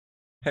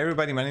Hey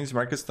everybody, my name is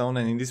Marcus Stone,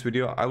 and in this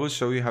video I will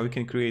show you how you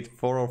can create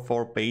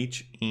 404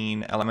 page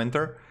in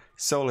Elementor.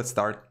 So let's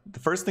start. The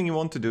first thing you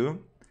want to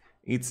do,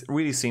 it's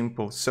really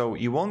simple. So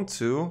you want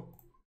to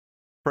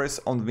press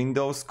on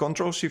Windows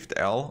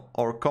Ctrl-Shift-L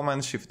or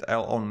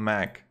Command-Shift-L on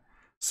Mac.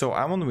 So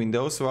I'm on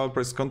Windows, so I'll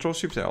press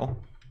Ctrl-Shift-L,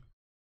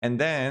 and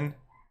then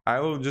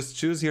I will just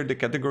choose here the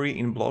category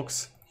in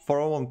blocks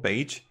 401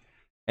 page,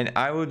 and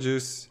I will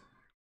just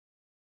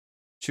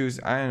choose,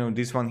 I don't know,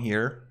 this one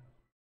here.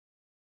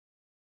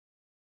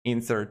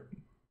 Insert,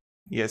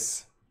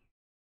 yes,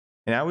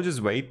 and I will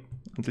just wait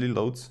until it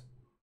loads,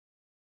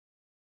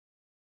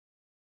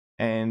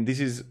 and this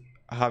is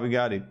how we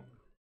got it.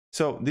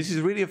 So this is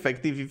really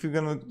effective if you're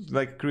gonna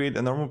like create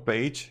a normal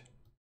page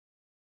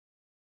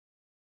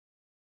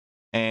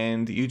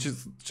and you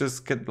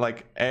just get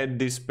like add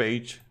this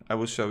page. I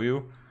will show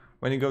you.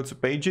 When you go to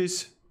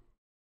pages,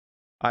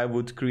 I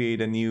would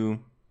create a new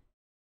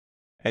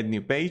add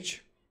new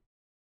page,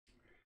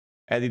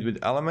 add it with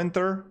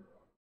Elementor.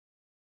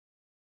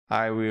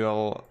 I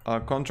will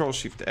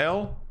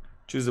Ctrl-Shift-L,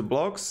 choose the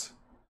blocks,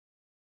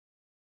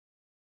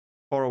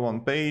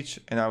 401 page,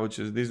 and I will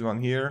choose this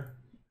one here,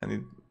 and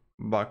it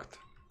bugged.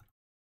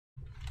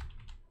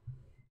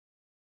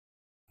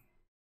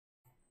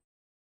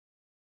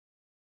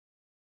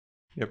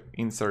 Yep,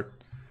 insert.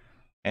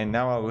 And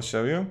now I will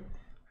show you.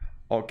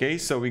 Okay,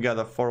 so we got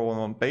a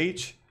 401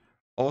 page.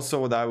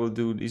 Also, what I will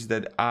do is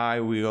that I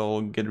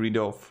will get rid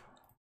of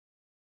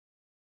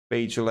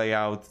page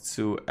layout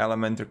to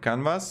Elementor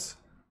canvas.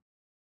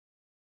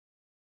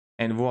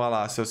 And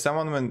voila, so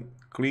someone when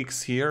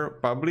clicks here,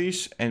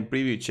 publish and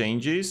preview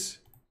changes,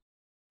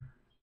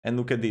 and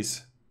look at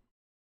this.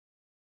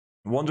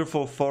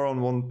 Wonderful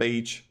 401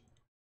 page.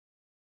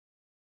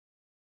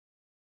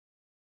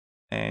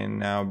 And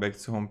now back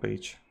to home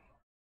page.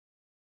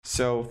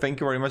 So thank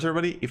you very much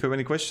everybody. If you have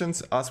any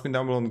questions, ask me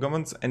down below in the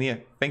comments. And yeah,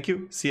 thank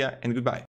you, see ya, and goodbye.